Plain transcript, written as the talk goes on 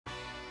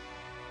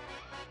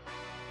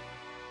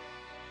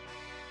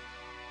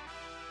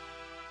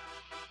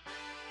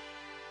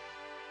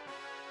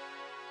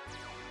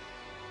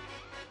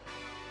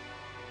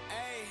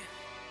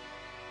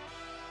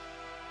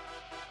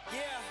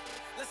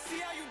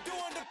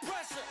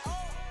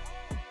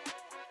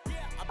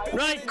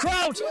Right,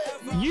 crowd,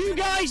 you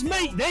guys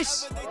make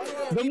this.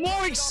 The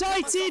more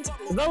excited,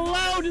 the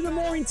louder, the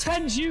more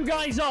intense you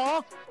guys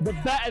are, the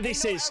better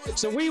this is.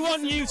 So we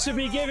want you to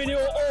be giving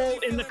your all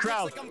in the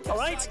crowd, all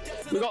right?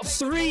 We've got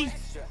 3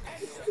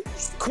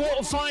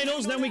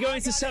 quarterfinals, then we go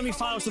into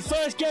semi-finals. The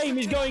first game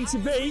is going to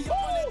be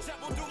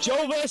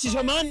Joe versus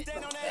Herman,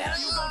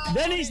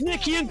 then it's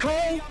Nikki and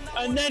Cole,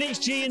 and then it's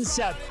G and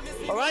Seb.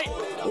 All right,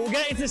 we'll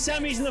get into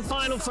semis and the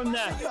final from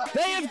there.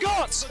 They have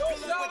got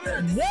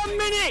 1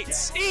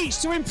 minute each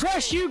to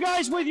impress you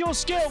guys with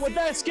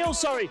their skill,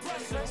 sorry.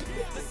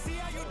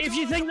 If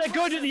you think they're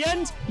good at the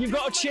end, you've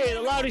got to cheer.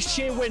 The loudest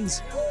cheer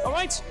wins. All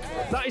right,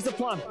 that is the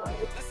plan.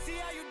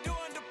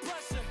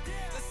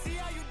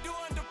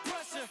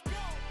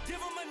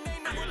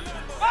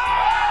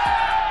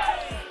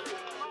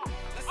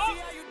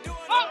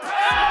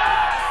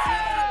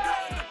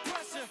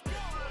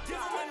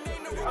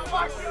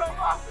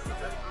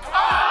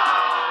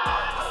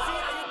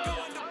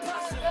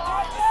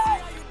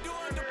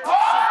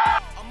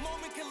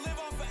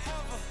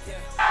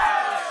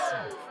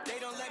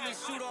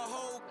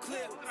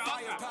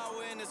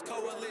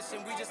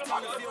 We just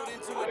turned the field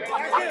into a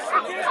demolition.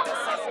 It was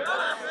desolate,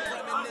 but I had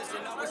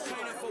premonition. I was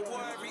training for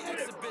war, every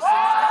exhibition,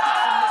 every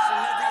exhibition,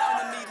 every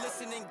enemy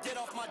listening. Get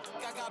off my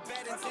dick, I got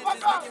bad intentions.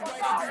 Make it right every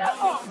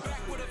time. I'm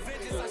back with a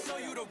vengeance. I show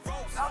you the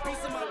ropes.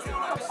 Piece of my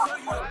town, I can show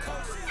you the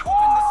coast.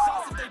 Open the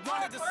shots if they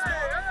wanted to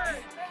smoke.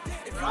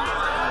 If you know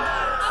that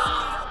you know,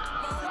 my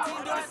whole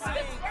team do the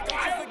same.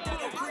 Don't you forget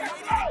who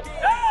created the game.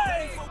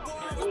 Ready for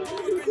war, I was born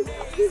with grenades.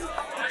 The trenches,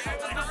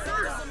 the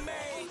soldiers are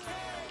made.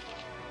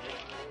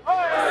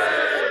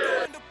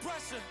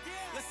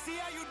 Let's see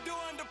how you do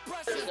under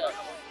pressure.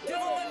 Give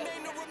them a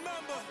name to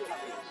remember.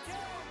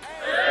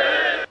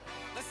 Hey.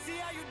 Let's see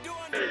how you do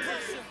under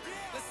pressure.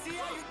 Let's see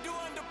how you do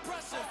under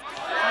pressure.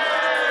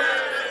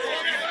 Let's see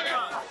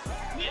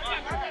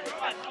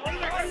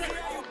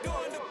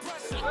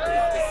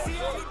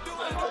how you do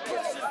under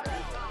pressure.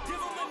 Give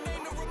them a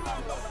name to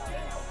remember.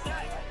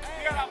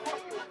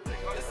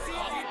 Let's see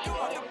how you do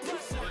under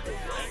pressure.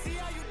 Let's see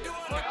how you do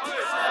under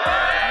pressure.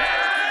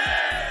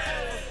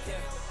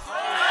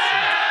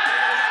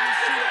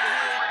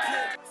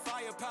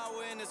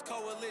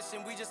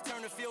 We just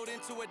turned the field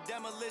into a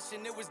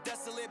demolition. It was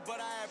desolate, but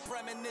I had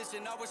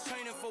premonition. I was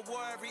training for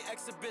war, every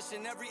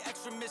exhibition, every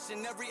extra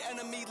mission, every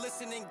enemy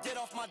listening. Get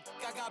off my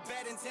dick, I got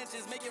bad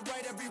intentions. Make it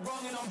right every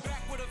wrong, and I'm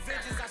back with a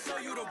vengeance. I show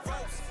you the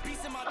ropes.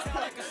 Piece in my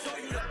town, I can show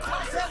you the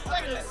close.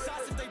 Open the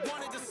shots if they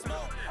wanted to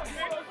smoke. If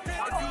you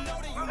know,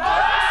 then you know.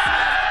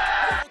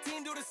 My whole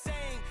team do the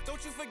same.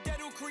 Don't you forget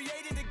who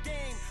created the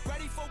game.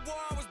 Ready for war,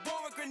 I was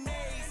born with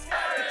grenades.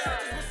 The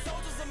trenches where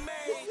soldiers are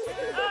made.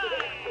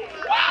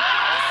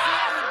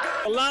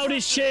 The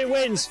loudest cheer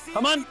wins.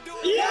 Come on.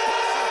 Yeah!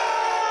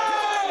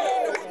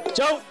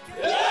 Joe.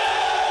 Yeah!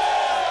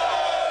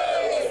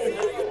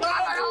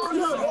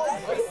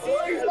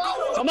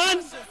 Come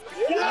on.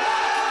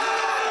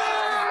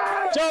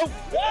 Yeah! Joe.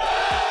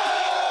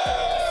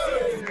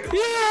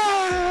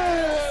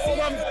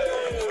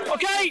 Yeah!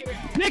 Okay,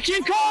 Nikki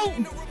and Cole.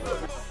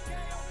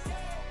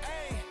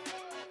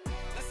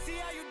 Let's see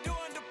how you do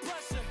under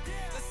pressure.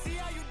 Let's see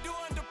how you do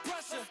under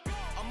pressure.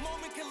 A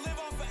moment can live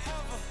on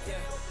forever.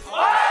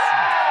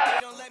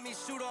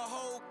 Shoot a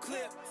whole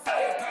clip.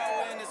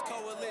 Firepower in this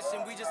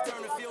coalition. We just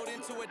turned the field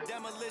into a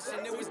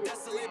demolition. It was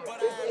desolate,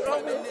 but I had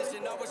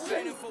premonition. I was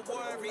training for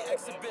war, every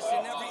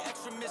exhibition, every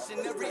extra mission,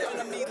 every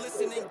enemy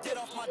listening. Get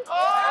off my I'm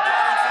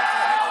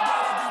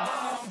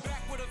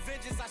back with a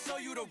vengeance. I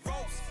show you the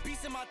ropes.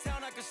 Peace in my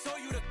town, I can show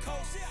you the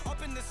coast. Up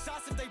in the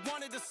shots if they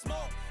wanted to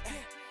smoke.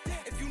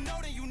 If you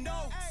know, then you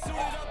know. Suit it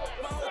up,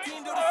 my whole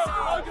team do the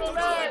same. Don't you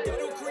forget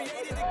who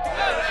created the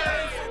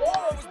game.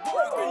 I was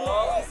born with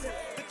grenades.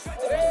 The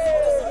trenches were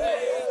soldiers are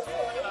made.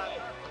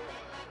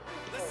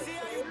 Let's see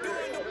how you do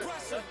under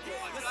pressure.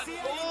 Let's see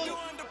how you do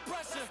under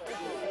pressure.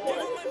 Give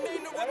them a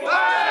name to remember.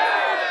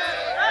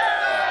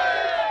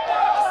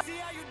 Let's see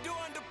how you do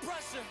under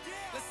pressure.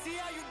 Let's see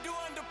how you do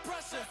under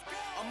pressure.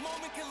 A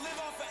moment can live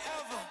on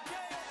forever.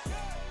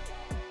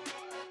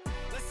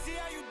 Let's see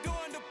how you do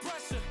under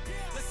pressure.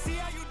 Let's see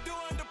how you do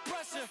under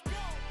pressure.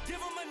 Give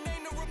them a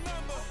name to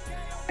remember.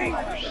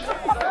 Let's see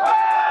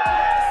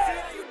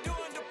how you do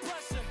under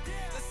pressure.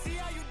 Let's see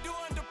how you do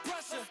under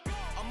pressure.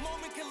 A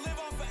moment can live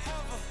on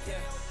forever.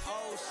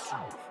 Oh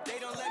shoot, they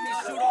don't let me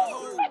shoot a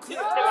whole clip. We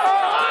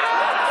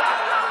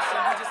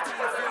just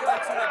turned the field into a demolition. It was desolate,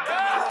 but I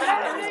had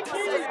premonition. I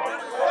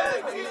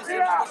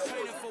was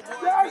training for war,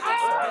 every exhibition,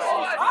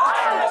 every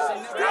mission,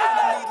 every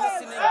enemy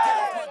listening. Get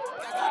off my dick,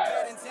 I got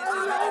bad intentions. Make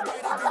it right every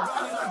wrong, and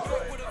I'm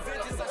back with a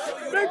vengeance. I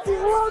show you the ropes. Piece in my town, I can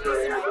show you the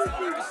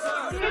coast.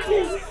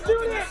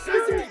 Open the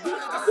shots if they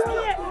wanted to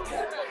smoke.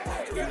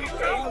 If you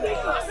know that you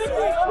know.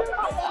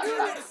 My whole team do the same. Don't you forget who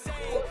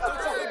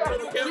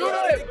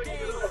created the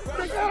game.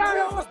 Ready for war, I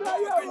was born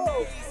with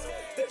grenades.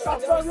 The trenches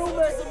where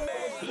soldiers are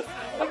made.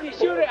 Let me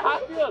shoot it,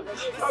 Hatfield.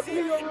 Let's see how you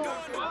do under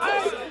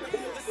pressure.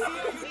 Let's see how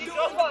you do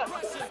under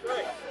pressure.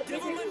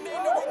 Give them a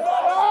name to remember. Let's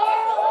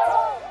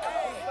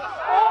see how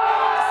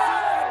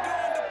you do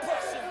under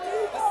pressure.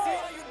 Let's see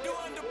how you do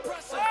under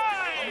pressure.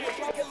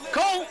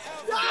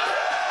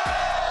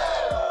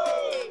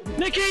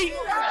 Nikki!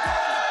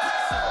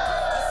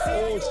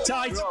 Oh, it's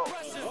tight.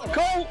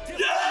 Cole!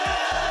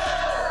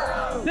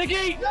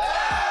 Nikki!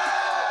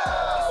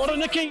 What a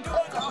Nikki!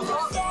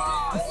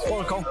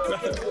 What a Cole.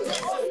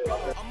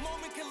 A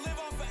moment can live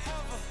on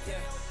forever.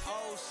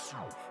 Oh,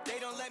 shoot. They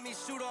don't let me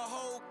shoot a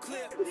whole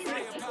clip.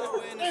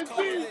 Firepower in this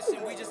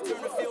coalition. We just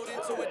turned the field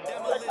into a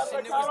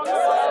demolition. It was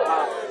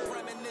desolate.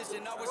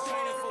 Premonition. I was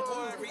training for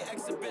war. Every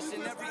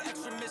exhibition, every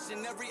extra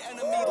mission, every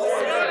enemy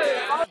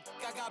listening.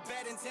 I got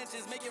bad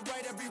intentions. Make it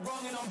right every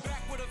wrong. And I'm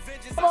back with a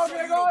vengeance. I'll show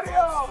you the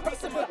ropes.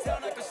 Piece of my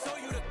town. I can show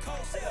you the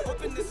coast.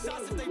 Open the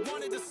shots if they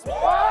wanted to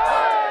smoke.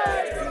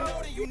 If you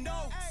know that you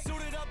know.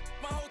 Suited up.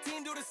 My whole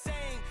team do the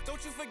same.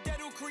 Don't you forget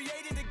who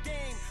created the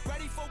game.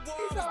 Ready for war,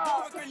 I was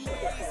born with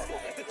grenades.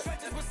 The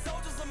trenches where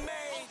soldiers are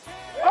made.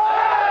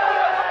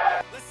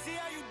 Let's see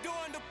how you do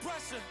under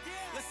pressure.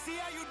 Let's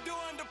see how you do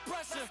under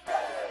pressure.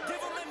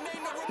 Give them a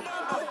name to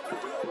remember.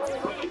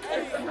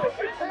 Hey.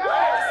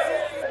 Let's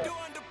see how you do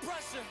under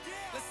pressure.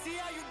 Let's see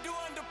how you do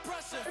under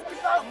pressure.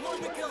 A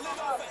moment can live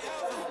on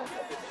forever.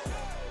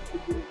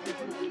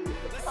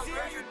 Let's see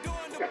how you do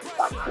under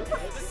pressure.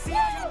 Let's see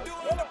how you do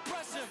under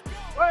pressure.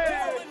 Give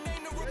them a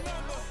name to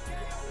remember.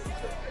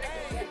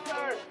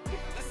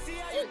 Let's see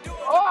how you do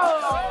under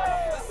pressure.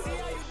 Let's see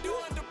how you do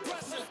under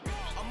pressure.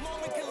 A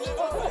moment can live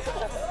on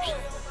forever.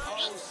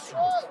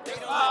 They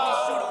don't let me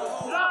shoot a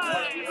hole.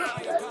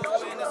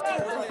 Firepower in this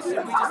coalition.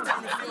 We just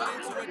turned the field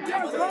into a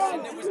demolition.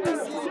 It was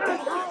desolate. Premonition.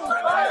 I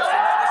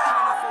was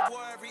training for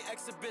war. Every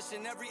exhibition,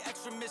 every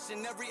extra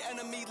mission, every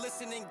enemy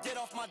listening. Get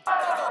off my. I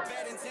got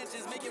bad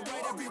intentions. Make it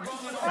right every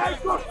wrong. And I'm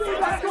back with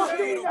a show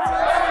you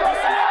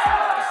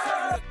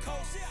the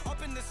coast.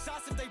 Up in the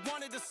shots if they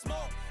wanted to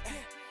smoke.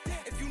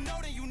 If you know,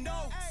 then you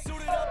know.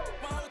 Suited up,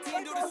 my whole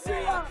team do the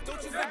same.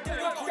 Don't you forget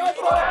who created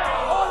the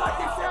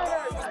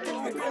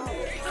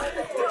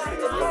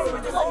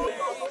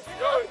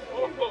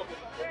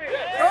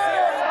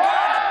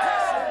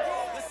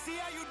Let's see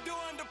how you do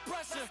under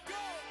pressure.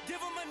 Give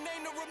them a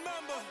name to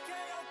remember.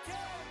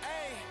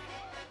 Hey,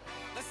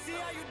 let's see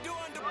how you do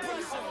under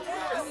pressure.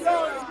 Let's see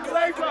how you do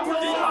under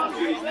pressure.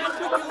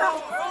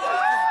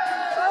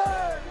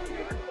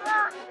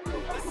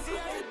 Let's see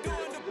how you do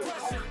under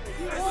pressure.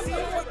 Let's see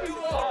how you do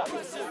under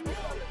pressure.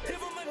 Give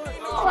them a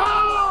name to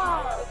remember.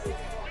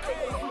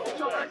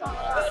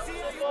 Let's see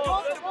how you do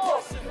under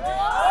pressure. A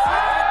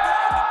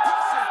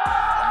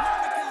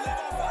moment can live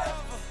on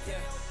forever.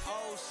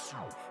 Oh,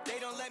 shoot. They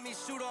don't let me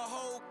shoot a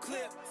whole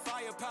clip.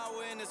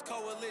 Firepower in this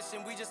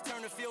coalition. We just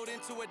turned the field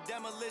into a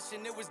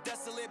demolition. It was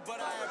desolate, but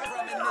I had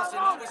premonition.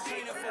 I was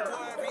training for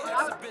war. Every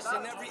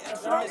exhibition, every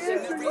extra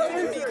mission, every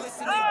enemy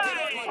listening. Get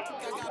off my. I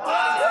got bad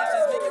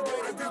intentions. Make it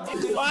right every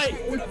wrong. Right.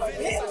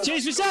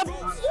 Cheers for Sam.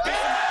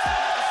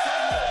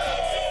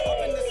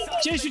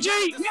 Cheers for G.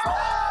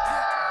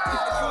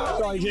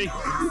 Sorry, G.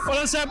 Well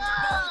done, Sam.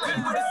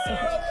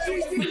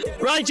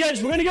 Right, gents,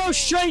 we're going to go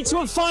straight to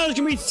a final. There's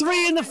going to be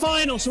 3 in the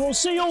final, so we'll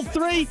see all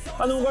 3,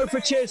 and then we'll go for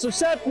a cheers. So,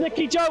 Seb,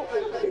 Nikki, Joe,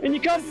 in you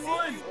come.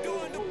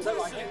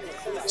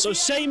 So,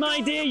 same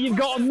idea. You've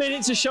got a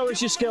minute to show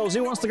us your skills.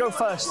 Who wants to go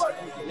first? Let's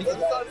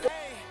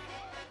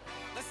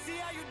see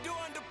how you do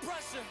under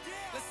pressure.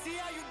 Let's see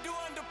how you do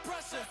under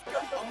pressure.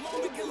 A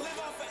moment can live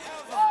on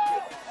forever.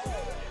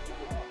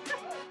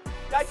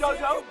 That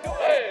Jojo.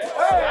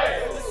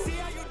 Let's see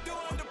how you do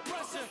under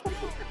pressure.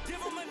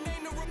 Give them a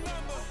name to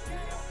remember.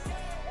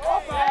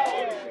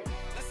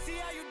 Let's see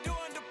how you do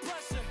under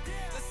pressure.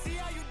 Let's see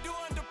how you do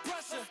under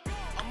pressure.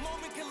 A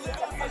moment can live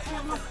on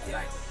forever.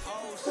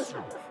 Oh,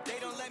 shoot. They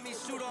don't let me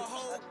shoot a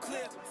whole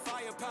clip.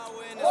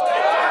 Firepower in this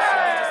coalition.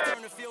 We just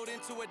turned the field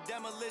into a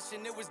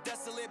demolition. It was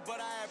desolate,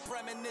 but I had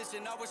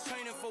premonition. I was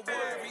training for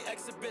war. Every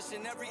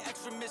exhibition, every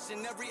extra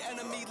mission, every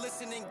enemy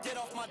listening. Get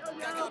off my.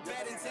 I got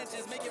bad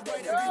intentions. Make it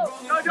right every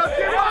wrong. I'll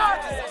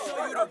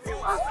show you the ropes.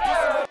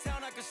 Piece of my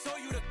town, I can show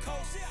you the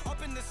coast.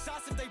 Up in the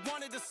shots if they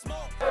wanted to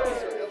smoke.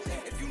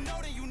 If you know,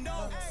 then you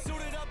know.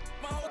 Suited up,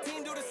 my whole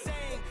team do the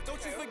same.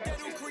 Don't you forget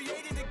who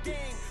created the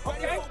game.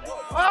 Ready for war.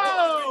 I was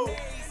born with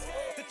grenades.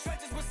 The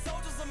trenches where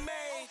soldiers are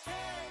made.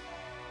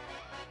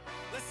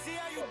 Let's see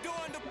how you do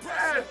under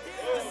pressure.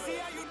 Let's see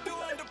how you do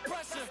under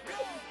pressure.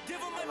 Give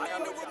them a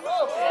name to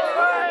remember.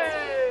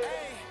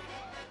 Hey,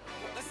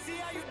 let's see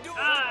how you do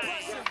under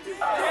pressure. Let's see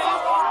how you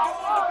do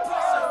under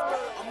pressure.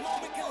 A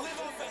moment can live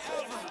on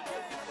forever.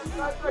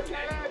 Let's see how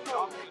you do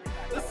under pressure.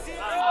 Let's see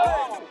how you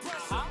do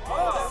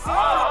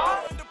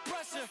under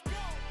pressure.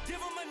 Give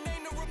them a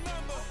name to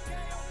remember.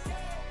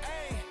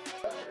 Hey,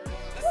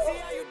 let's see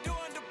how you do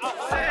under pressure.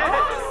 Let's see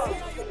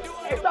how you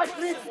do under pressure. A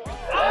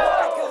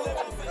moment can live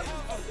on forever.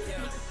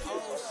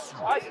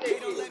 They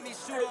don't let me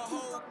shoot a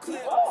whole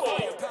clip.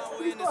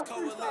 Firepower in this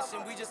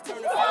coalition. We just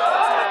turned the field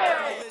into a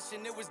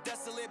demolition. It was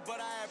desolate, but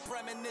I had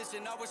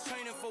premonition. I was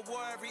training for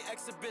war. Every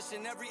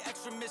exhibition, every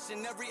extra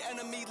mission, every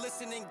enemy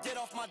listening. Get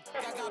off my.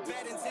 I got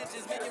bad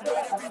intentions. Make it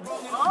right every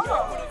wrong. And I'm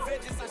back with a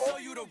vengeance. I show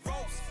you the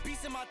ropes.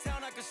 Peace in my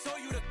town. I can show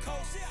you the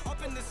coast.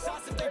 Up in the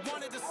shots if they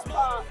wanted to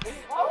smoke. If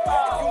you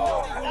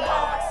know, then you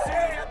know.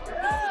 Suited up,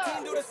 my whole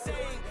team do the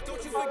same.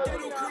 Don't you forget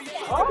who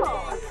created the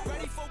game.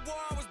 Ready for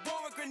war. I was born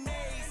with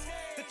grenades.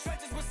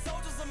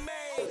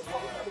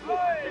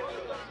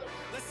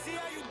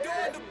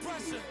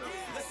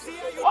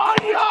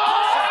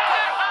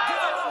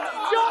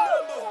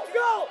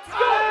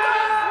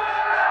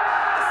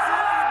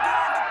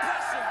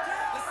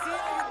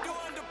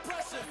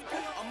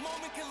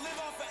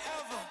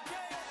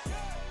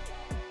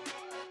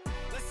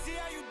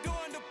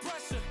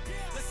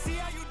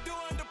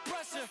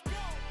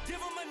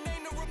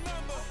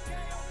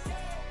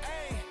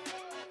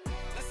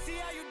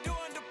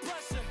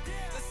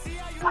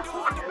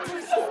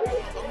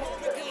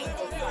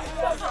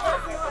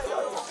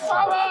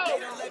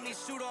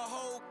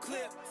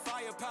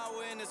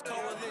 this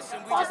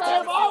coalition. We just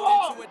turned the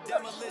field into a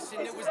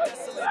demolition. It was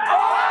desolate.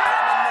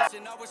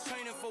 Premonition. I was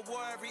training for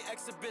war, every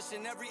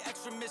exhibition, every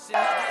extra mission.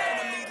 Every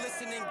enemy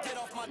listening, get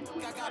off my dick.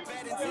 I got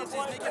bad intentions.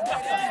 Make it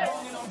better be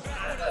wrong, and I'm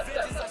back with a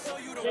vengeance. I show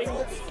you the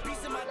ropes.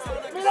 Peace in my town,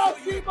 I can show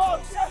you the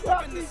coast.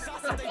 Open the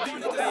shots if they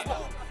wanted to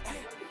smoke.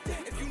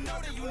 If you know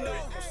that you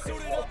know,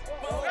 suit it up.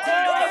 My whole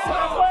team is so.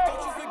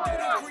 Don't you forget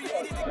who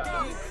created the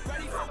game.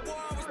 Ready for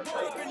war, I was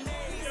born with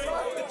grenades.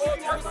 The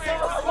kids were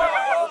saying, let's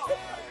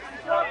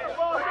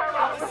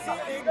see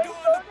how you do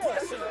under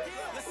pressure.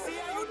 Let's see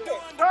how you do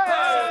under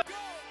pressure.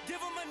 Give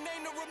them a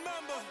name to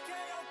remember.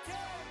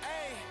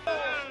 Hey,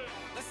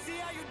 let's see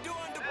how you do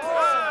under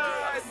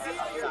pressure. Let's see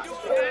how you do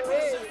under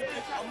pressure.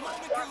 A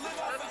moment can live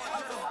on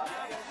forever.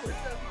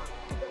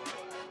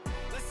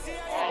 Let's see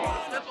how you do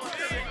under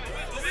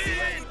pressure. Let's see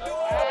how you do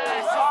under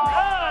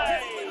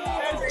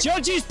pressure.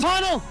 Judges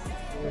panel.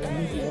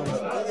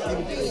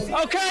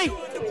 Okay,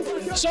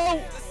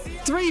 so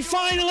 3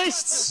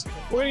 finalists.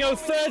 We're gonna go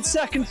third,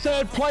 second,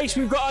 third place.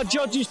 We've got our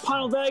judges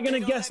panel. They're gonna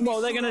guess.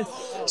 Well, they're gonna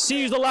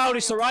see who's the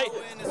loudest. All right.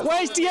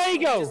 Where's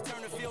Diego?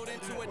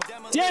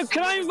 Diego,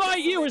 can I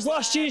invite you as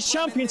last year's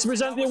champion to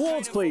present the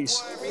awards,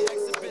 please?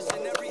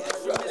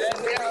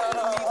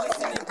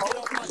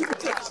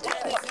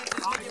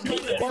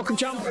 Welcome,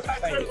 champ.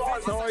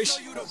 No worries.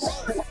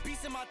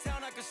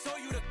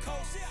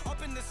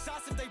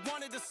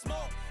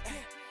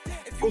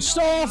 We'll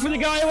start off with the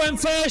guy who went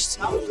first.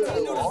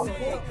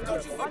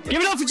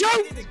 Give it up for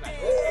Joe.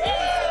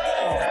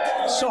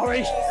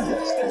 Sorry.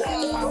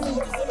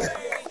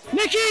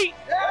 Nikki.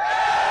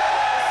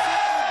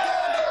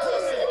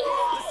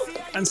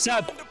 And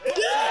Seb.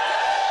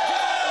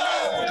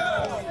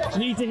 Do you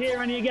need to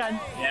hear any again?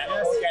 Yeah,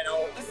 let's get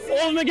all.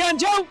 All of them again,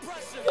 Joe.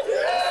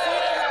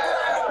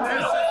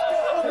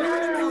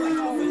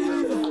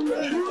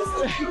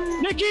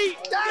 Nikki.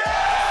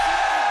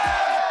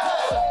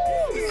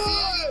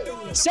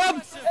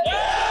 Seb.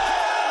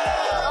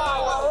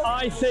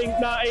 I think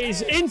that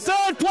is in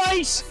third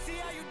place.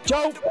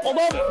 Joe, hold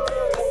on.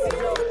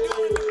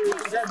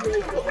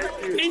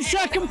 In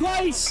second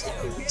place,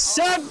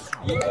 Seb.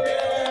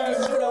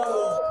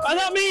 And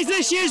that means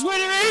this year's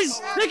winner is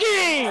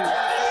Nikki.